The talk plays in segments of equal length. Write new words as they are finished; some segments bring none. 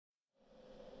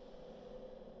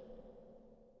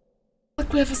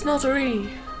Look, we have a smeltery!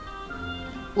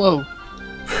 Whoa.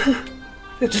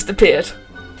 It just appeared.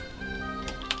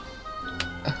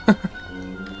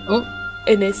 Oh.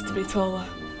 It needs to be taller.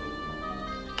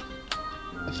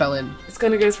 I fell in. It's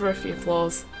gonna go through a few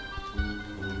floors.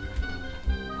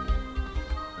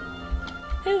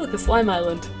 Hey, look, a slime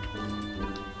island.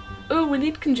 Oh, we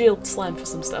need congealed slime for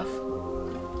some stuff.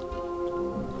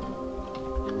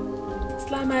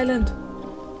 Slime island.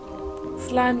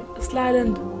 Slime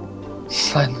island.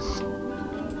 Slime.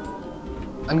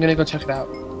 I'm gonna go check it out.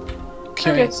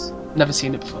 Curious. Okay. Never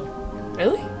seen it before.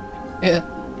 Really? Yeah.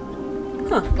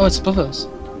 Huh. Oh, it's above us.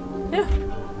 Yeah.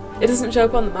 It doesn't show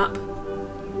up on the map.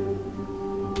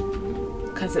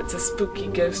 Because it's a spooky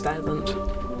ghost island.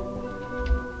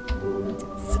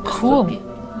 Super Cool. spooky.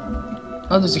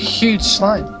 Oh, there's a huge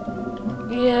slime.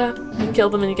 Yeah, you kill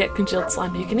them and you get congealed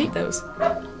slime. You can eat those.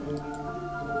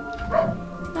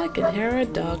 I can hear a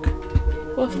dog.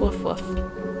 Woof woof woof.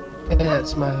 Yeah,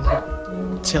 it's my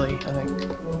Tilly, I think.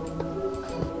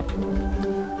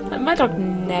 Like, my dog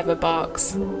never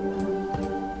barks.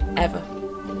 Ever.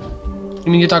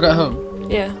 You mean your dog at home?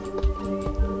 Yeah.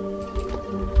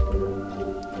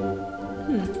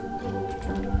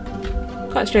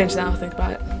 Quite strange now I think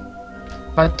about it.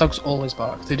 My dogs always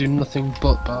bark. They do nothing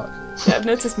but bark. Yeah, I've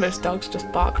noticed most dogs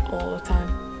just bark all the time.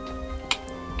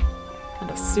 And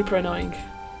that's super annoying.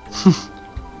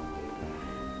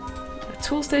 A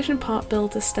tool station, part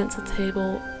builder, stencil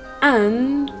table,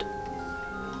 and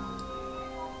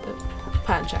the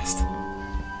pattern chest.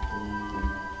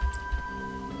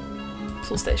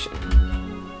 Tool station.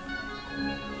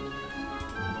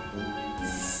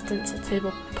 Stencil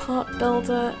table, part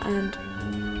builder, and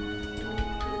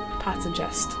pattern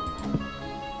chest.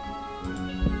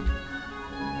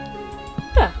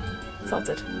 Yeah,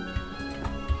 sorted.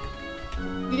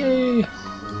 Yay!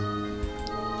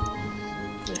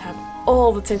 We have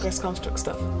all the Tinker's Construct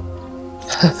stuff.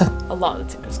 A lot of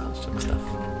the Tinker's Construct stuff.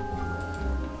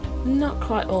 Not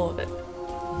quite all of it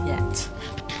yet.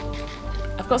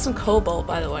 I've got some cobalt,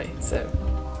 by the way, so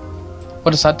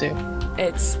What does that do?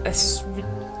 it's a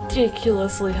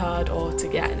ridiculously hard ore to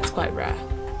get, and it's quite rare.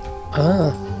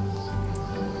 Ah.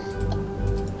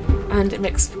 And it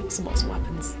makes some awesome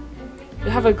weapons. You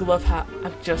have a glove hat,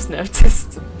 I've just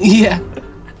noticed. Yeah.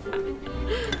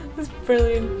 It's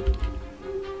brilliant.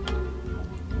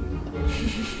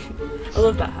 I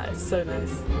love that hat, it's so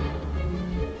nice.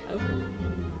 Oh.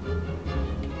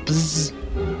 Bzz.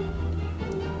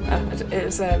 It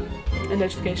was a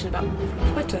notification about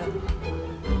Twitter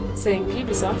saying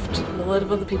Ubisoft and a lot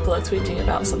of other people are tweeting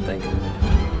about something.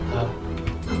 Oh.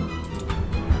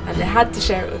 And they had to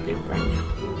share it with me right now.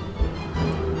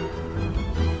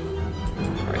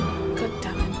 Alright, god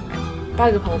damn it. Right.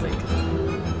 Bag of holding.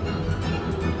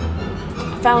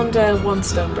 I found one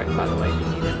stone brick, by the way, if you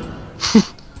need it.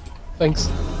 Thanks.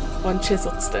 One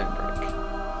chiseled stone brick.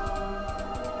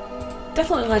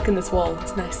 Definitely liking this wall,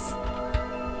 it's nice.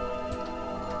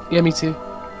 Yeah, me too.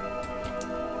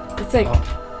 I think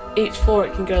each floor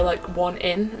it can go like one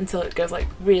in until it goes like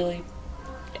really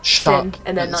Sharp. thin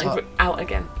and then at the like top. out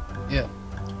again Yeah.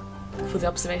 for the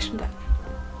observation deck.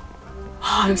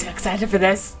 Oh, I'm so excited for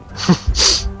this!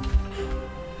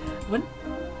 1,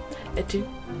 2,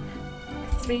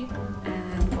 3,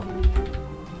 and 4.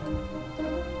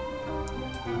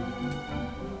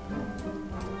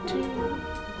 2,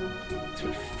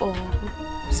 3, 4.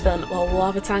 Just filling up all the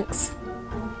lava tanks.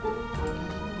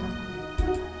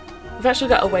 We've actually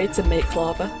got a way to make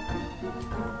lava.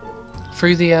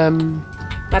 Through the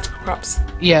Magical crops.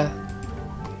 yeah.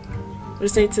 We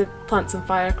just need to plant some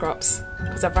fire crops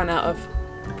because I've run out of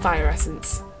fire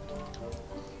essence.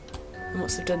 And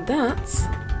once we've done that,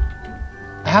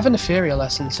 I have an ethereal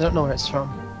essence. I don't know where it's from.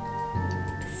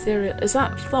 cereal. Is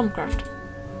that Thermcraft?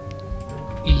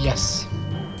 Yes.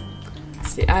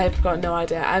 See, I've got no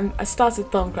idea. I started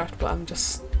Thermcraft, but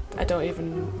I don't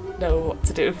even know what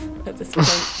to do at this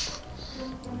point.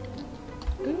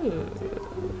 Ooh.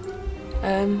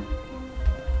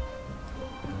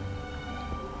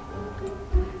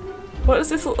 What does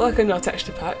this look like on your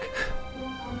texture pack?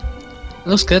 It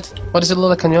looks good. What does it look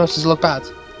like on yours? Does it look bad?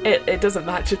 It doesn't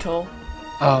match at all.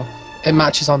 Oh, it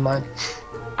matches on mine.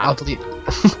 I'll delete.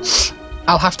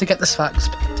 I'll have to get this fax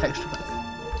texture back.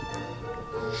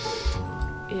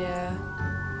 Yeah.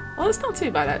 Well, it's not too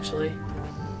bad actually.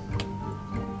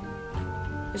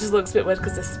 It just looks a bit weird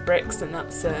because this is bricks and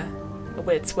that's a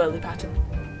weird swirly pattern.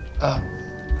 Oh,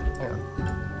 hang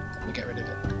on. Let me get rid of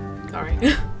it. Alright.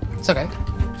 It's okay.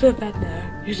 I feel bad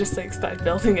now. You just like started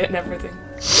building it and everything.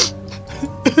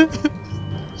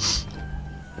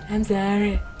 I'm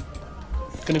sorry.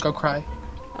 Gonna go cry.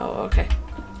 Oh, okay.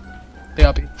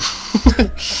 BRB.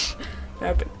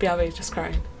 BRB just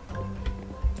crying.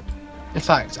 In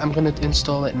fact, I'm gonna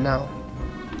install it now.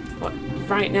 What?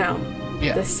 Right now?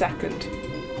 Yeah. This second.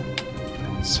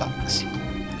 Sfax.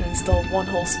 I'm gonna install one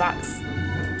whole Sfax.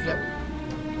 Yep.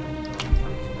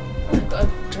 I've got a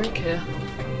drink here.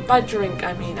 By drink,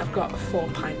 I mean I've got 4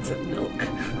 pints of milk.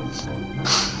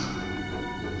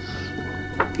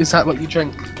 Is that what you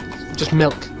drink? Just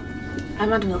milk? I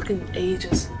haven't had milk in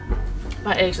ages.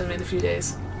 By ages, I mean a few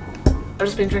days. I've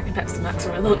just been drinking Pepsi Max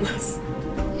and Relentless.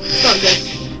 It's not good.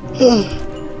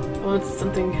 I wanted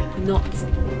something not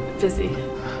fizzy.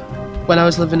 When I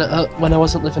wasn't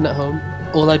living at home,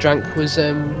 all I drank was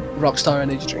Rockstar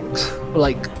energy drinks for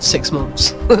like 6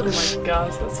 months. Oh my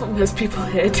god, that's what most people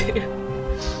here do.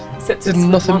 Except Did it's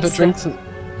nothing Monster. but drinks.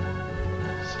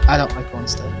 I don't like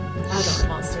Monster. I don't like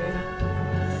Monster either.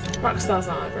 Rockstar's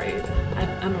not great either.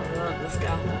 I'm a Relentless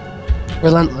gal.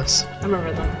 Relentless. I'm a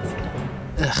Relentless gal.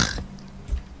 Ugh.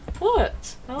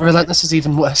 What? I like Relentless is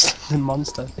even worse than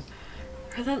Monster. it.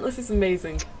 Relentless is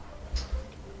amazing.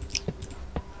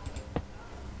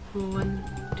 1,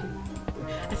 2.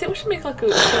 I think we should make like a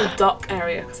little dock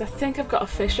area because I think I've got a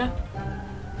fisher.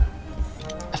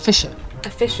 A fisher? A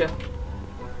fisher.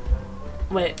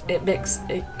 Wait, it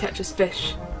catches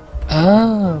fish.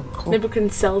 Oh, cool. Maybe we can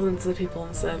sell them to the people on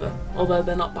the server. Although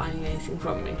they're not buying anything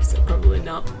from me, so probably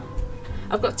not.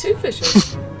 I've got 2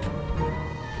 fishers.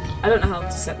 I don't know how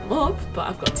to set them up, but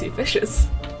I've got 2 fishers.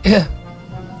 Yeah.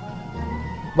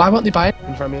 Why won't they buy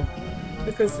anything from you?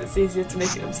 Because it's easier to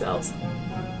make it themselves.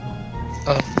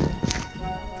 Oh.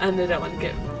 And they don't want to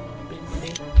get me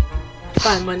money.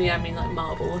 By money, I mean like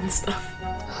marble and stuff.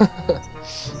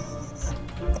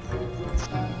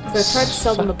 So I tried to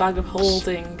sell them a bag of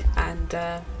holding and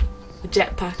a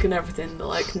jetpack and everything. They're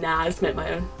like, nah, I just make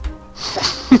my own.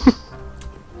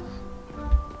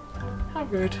 How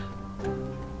rude.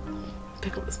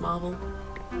 Pick up this marble.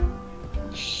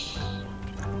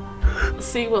 Let's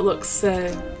see what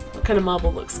kind of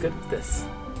marble looks good with this.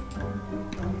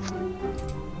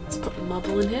 Let's put the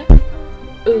marble in here.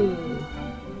 Ooh.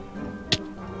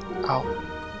 Ow.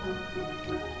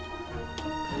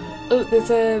 Oh, there's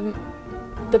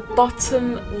the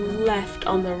bottom left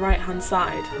on the right hand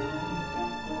side.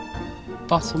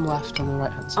 Bottom left on the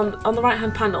right hand side. On the right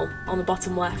hand panel, on the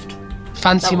bottom left.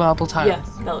 Fancy marble tile. Yeah,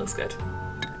 that looks good.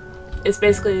 It's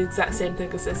basically the exact same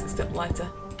thing as this, except lighter.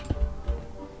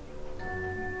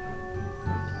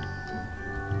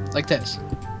 Like this?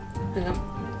 Hang on.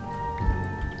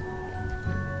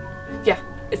 Yeah,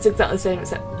 it's exactly the same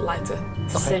except lighter.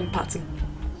 It's the same pattern.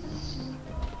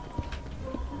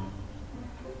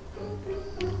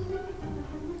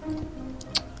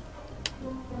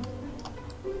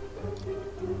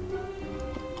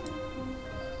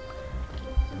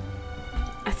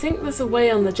 I think there's a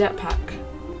way on the jetpack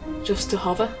just to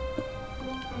hover.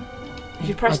 If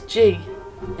you press G,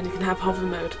 and you can have hover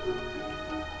mode.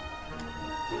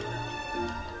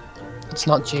 It's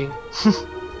not G.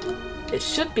 It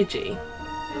should be G.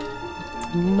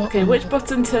 Not Okay, which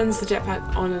button turns the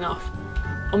jetpack on and off?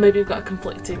 Or maybe you've got a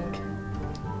conflicting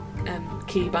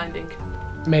key binding.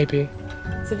 Maybe.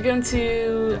 So if you go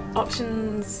into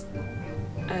options,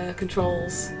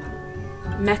 controls,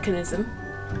 mechanism.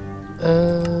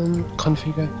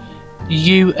 Configure.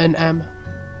 U and M.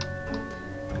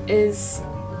 Is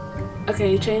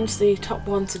okay, you change the top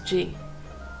one to G.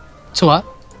 To what?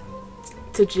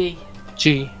 To G.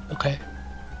 G. Okay.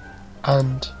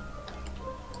 And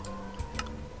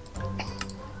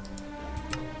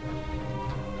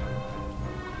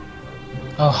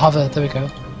oh, hover. There we go.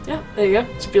 Yeah, there you go.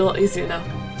 Should be a lot easier now.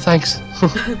 Thanks.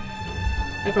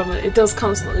 No problem. It does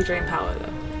constantly drain power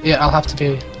though. Yeah, I'll have to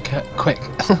be quick.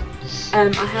 I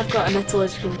have got a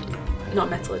metallurgical, not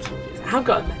metallurgical diffuser. I have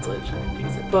got a metallurgical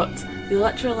diffuser, but the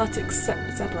electrolytic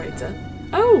separator.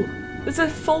 Oh, there's a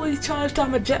fully charged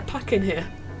armored jetpack in here.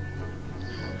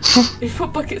 If you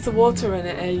put buckets of water in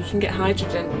it, you can get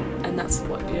hydrogen, and that's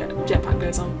what your jetpack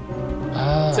goes on.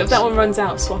 So if that one runs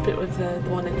out, swap it with the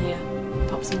one in here.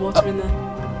 Pop some water in there.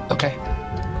 Okay.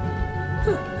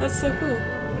 Huh, that's so cool.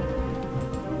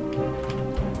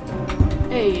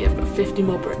 Hey, I've got 50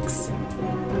 more bricks.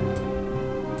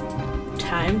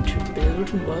 Time to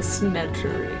build more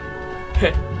smeltery.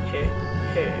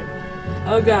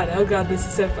 Oh god, this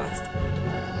is so fast.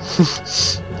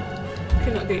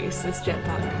 Cannot get used to this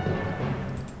jetpack.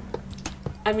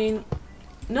 I mean,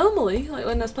 normally, like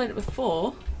when I was playing it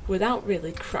before, without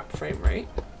really crap frame rate,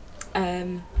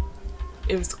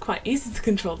 it was quite easy to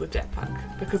control the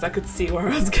jetpack because I could see where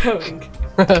I was going.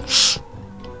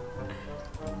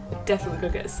 Definitely go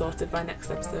get it sorted by next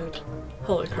episode.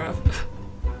 Holy crap.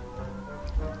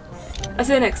 I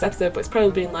say next episode, but it's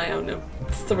probably been like, I don't know,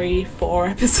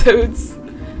 3-4 episodes.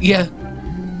 Yeah.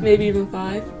 Maybe even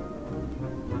 5.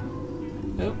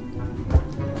 Oh.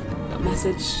 Got a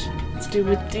message to do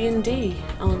with D&D.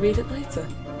 I'll read it later.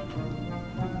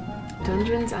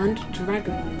 Dungeons and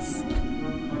Dragons.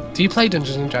 Do you play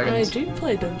Dungeons and Dragons? I do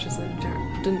play Dungeons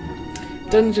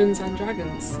and Dungeons and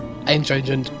Dragons. I enjoy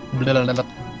That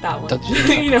one. Dungeons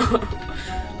We know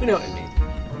what I mean.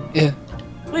 Yeah.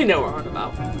 We know what we're on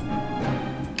about.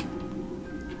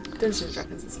 Dungeons and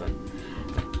Dragons is fun.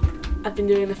 I've been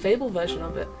doing a Fable version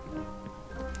of it.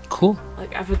 Cool.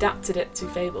 Like, I've adapted it to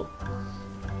Fable.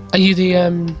 Are you the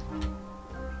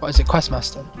what is it,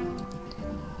 Questmaster?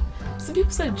 Some people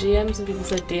say GM, some people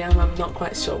say DM. I'm not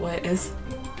quite sure what it is.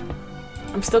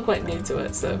 I'm still quite new to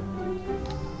it, so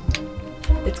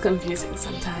it's confusing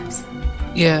sometimes.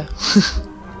 Yeah.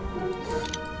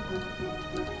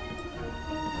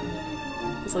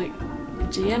 It's like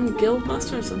GM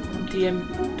Guildmaster or something.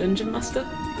 DM Dungeon Master?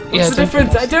 What's Yeah, the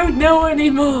difference? I don't know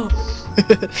anymore!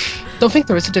 Don't think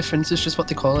there is a difference, it's just what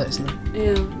they call it, isn't it?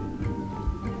 Yeah.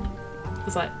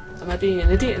 It's like, am I being an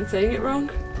idiot and saying it wrong?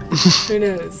 Who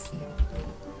knows?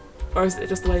 Or is it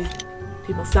just the way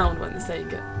people sound when they're saying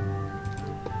it?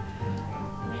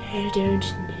 I don't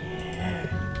know.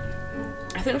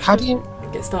 I think we How should do you...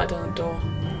 get started on the door.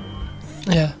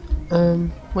 Yeah.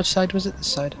 Which side was it? This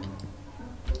side?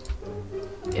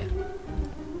 Yeah.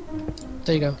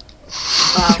 There you go.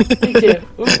 Wow, thank you.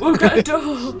 We've got a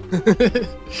door!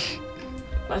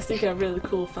 But I was thinking a really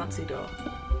cool, fancy door.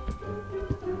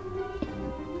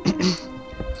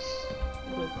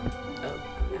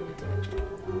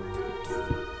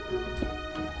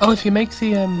 Oh, if you make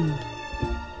the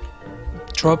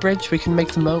drawbridge, we can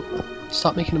make the moat.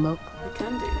 Start making a moat. We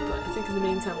can do, but I think in the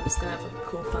meantime we're just gonna have a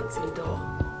cool, fancy door.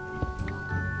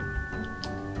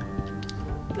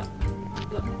 Look,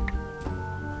 look.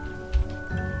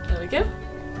 There we go.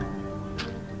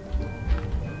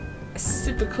 A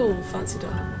super cool, fancy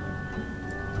door.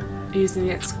 Using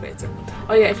the excavator.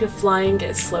 Oh yeah, if you're flying,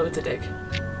 it's slower to dig.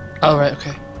 Oh, right,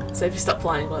 okay. So if you stop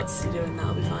flying whilst you're doing that,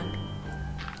 it'll be fine.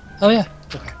 Oh, yeah.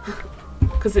 Okay.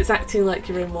 Because it's acting like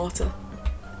you're in water.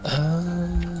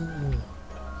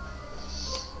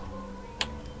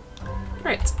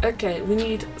 Right, okay, we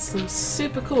need some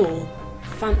super cool,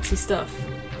 fancy stuff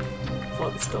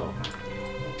for this door.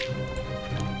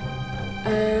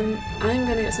 I'm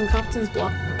gonna get some carpenter's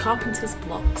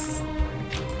blocks.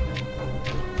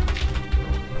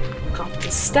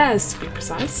 Carpenter's stairs, to be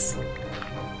precise.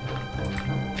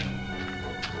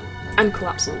 And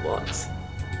collapsible blocks.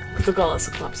 Because I've got lots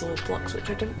of collapsible blocks which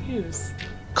I don't use.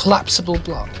 Collapsible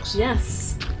blocks?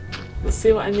 Yes. You'll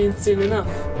see what I mean soon enough.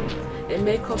 It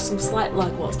may cause some slight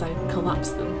lag whilst I collapse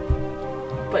them.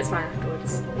 But it's fine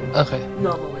afterwards. Okay.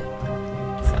 Normally.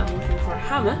 So I'm looking for a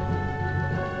hammer.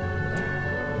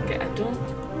 Okay, I don't...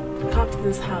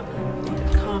 Carpenter's hammer. I need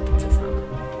a carpenter's hammer.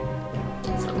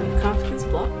 So I need carpenter's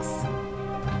blocks.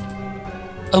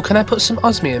 Oh, can I put some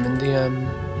osmium in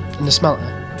the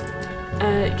smelter?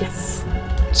 Yes.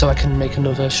 So I can make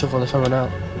another shovel if I run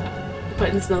out. Put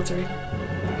it in the smeltery.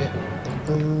 Yeah.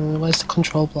 Where's the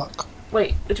control block?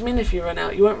 Wait, what do you mean if you run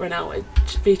out? You won't run out, it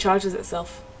recharges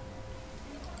itself.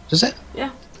 Does it?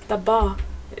 Yeah, that bar.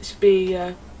 It should be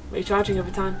recharging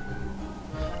over time.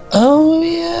 Oh,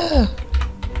 yeah.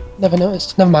 Never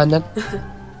noticed. Never mind then.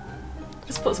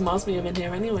 Just put some osmium in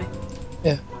here anyway.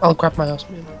 Yeah, I'll grab my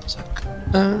osmium in a sec.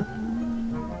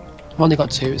 I've only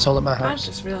got 2, it's all at my I've house.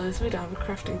 just realised we don't have a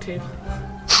crafting table.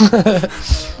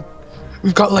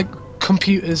 We've got like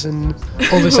computers and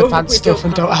all this advanced stuff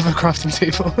and don't have a crafting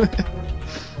table.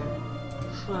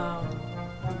 Wow.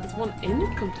 There's one in the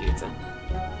computer.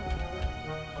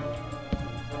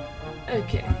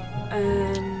 Okay.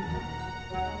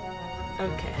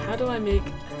 Okay, how do I make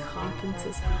a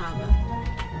carpenter's hammer?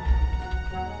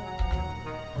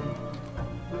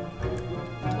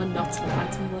 Well, not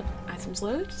enough items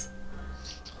loads.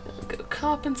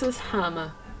 Carpenter's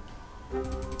hammer.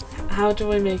 How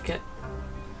do I make it?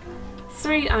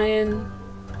 3 iron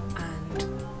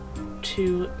and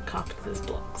 2 carpenter's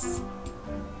blocks.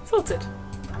 Sorted.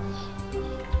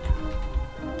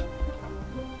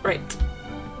 Right.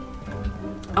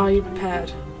 Are you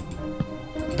prepared?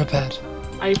 Prepared.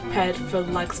 Are you prepared for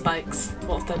lag spikes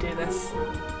whilst I do this?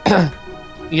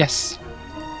 Yes.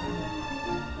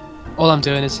 All I'm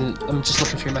doing is I'm just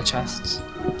looking through my chests.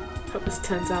 Hope this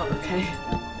turns out okay.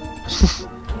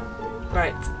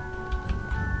 Right.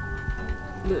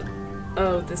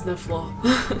 Oh, there's no floor.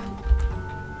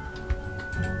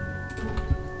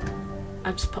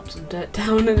 I've just popped some dirt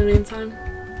down in the meantime.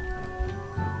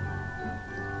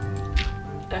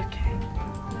 Okay.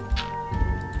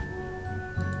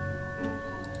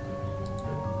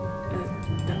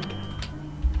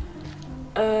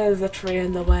 There's a tree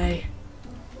in the way.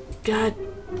 God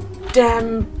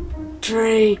damn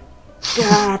tree.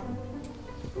 God.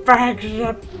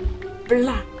 Blah.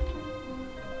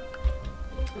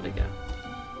 There we go.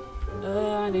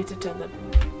 I need to turn the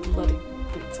bloody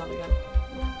boots on again.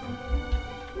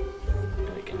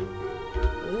 There we go.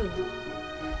 Ooh.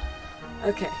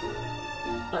 Okay.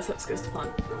 Let's hope this goes to plan.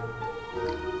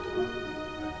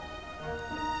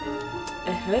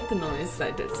 I heard the noise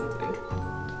that I did something.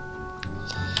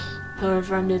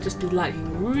 However, I may just be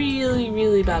lagging really,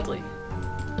 really badly.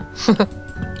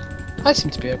 I seem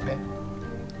to be okay.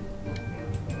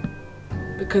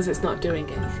 Because it's not doing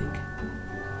anything.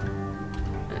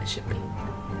 And it should be.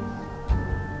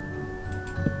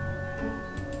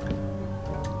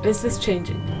 Is this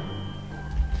changing?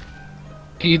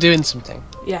 Are you doing something?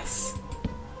 Yes.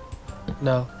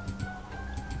 No.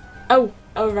 Oh!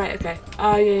 Oh, right, okay.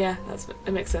 Oh, yeah,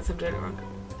 it makes sense, I'm doing it wrong.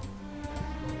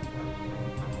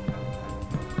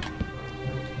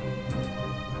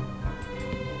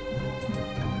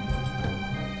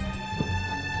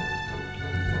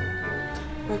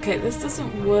 Okay, this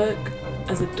doesn't work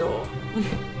as a door.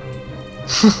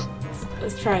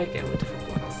 Let's try again with different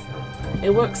blocks.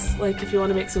 It works like if you want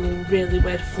to make some really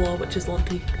weird floor which is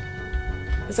lumpy.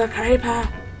 There's a creeper!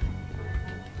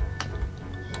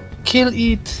 Kill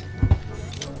it!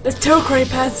 There's 2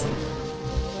 creepers!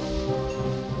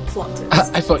 Plot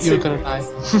twist. I thought you were gonna die.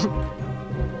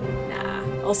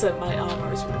 Nah. Also, my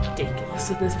armor is ridiculous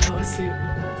with this power suit.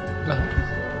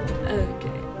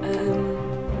 Okay,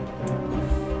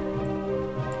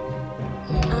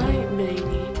 I may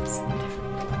need some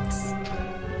different blocks.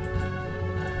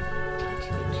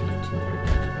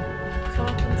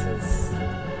 Carpenter's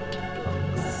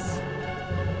blocks.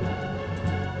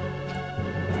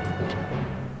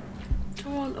 Do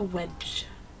I want a wedge?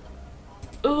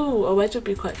 Ooh, a wedge would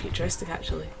be quite futuristic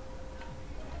actually.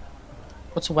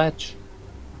 What's a wedge?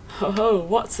 Ho ho,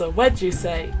 what's a wedge you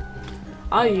say?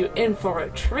 Are you in for a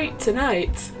treat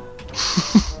tonight?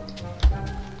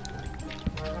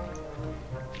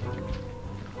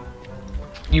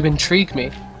 You intrigue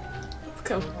me. Look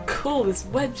how cool this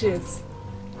wedge is.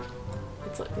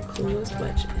 It's like the coolest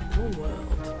wedge in the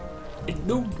world. In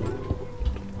the world.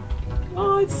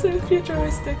 Oh, it's so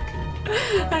futuristic.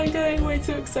 I'm getting way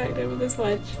too excited over this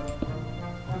wedge.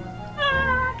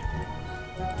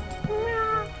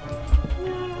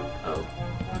 Oh.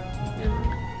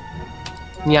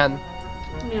 Nyan.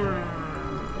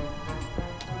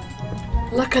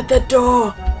 Look at the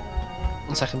door!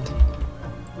 1 second.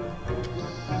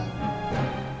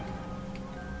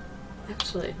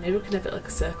 Actually, maybe we can have it like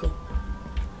a circle.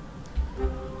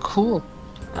 Cool.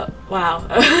 Oh, wow.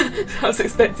 I was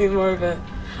expecting more of a...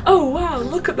 Oh wow,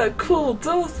 look at that cool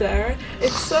door, Sarah.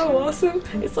 It's so awesome.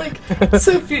 It's like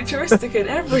so futuristic and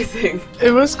everything.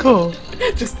 It was cool.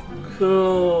 Just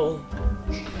cool.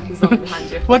 There's nothing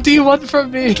behind you. What do you want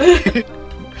from me?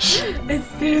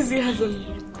 Enthusiasm.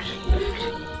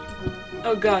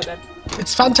 Oh god.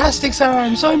 It's fantastic, Sarah.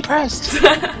 I'm so impressed.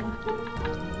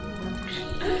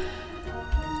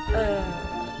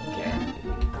 Okay.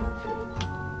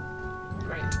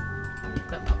 Right.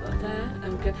 Gonna pop that there.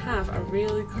 I'm gonna have a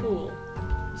really cool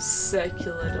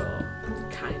circular door.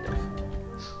 Kind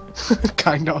of.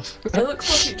 Kind of. It looks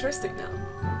more futuristic now.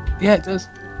 Yeah, it does.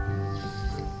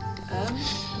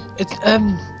 It's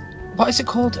what is it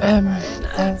called?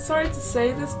 Sorry to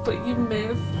say this, but you may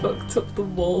have fucked up the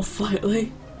wall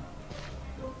slightly.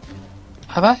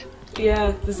 Have I?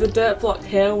 Yeah, there's a dirt block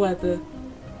here where the...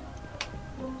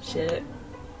 Shit.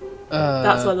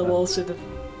 That's where the wall should have...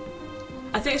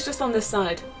 I think it's just on this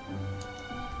side.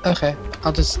 Okay,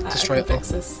 I'll just destroy it all. Fix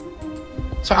this.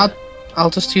 So I'll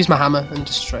just use my hammer and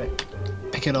destroy it.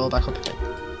 Pick it all back up again.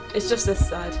 It's just this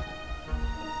side.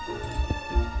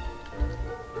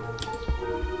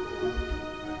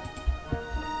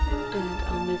 And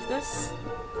I'll move this.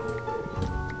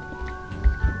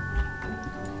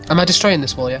 Am I destroying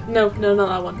this wall, yeah? No, no, not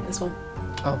that one. This one.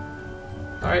 Oh.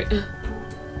 Alright.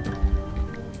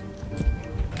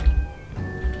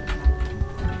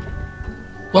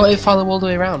 Will it follow all the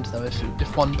way around though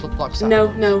if one blocks that?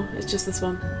 No, no, it's just this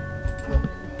one. Oh.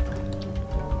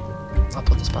 I'll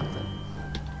put this back then.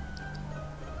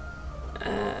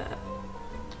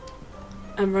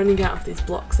 I'm running out of these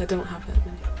blocks. I don't have that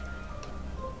many.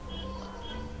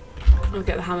 I'll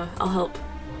get the hammer. I'll help.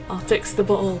 I'll fix the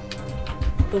bottle.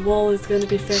 The wall is going to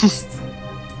be fixed.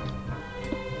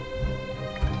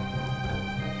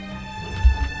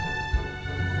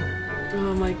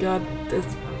 Oh my god, there's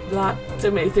so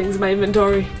many things in my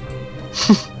inventory.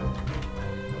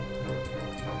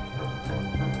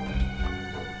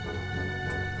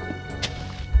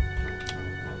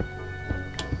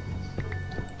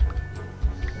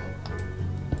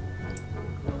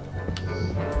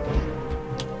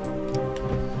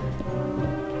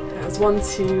 one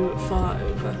too far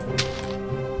over.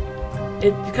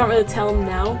 You can't really tell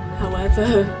now,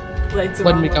 however, later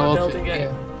when on we go when up building it, yeah.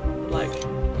 like,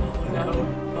 oh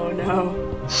no, oh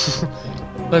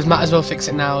no. But might as well fix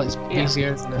it now, it's Yeah.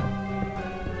 easier, isn't it?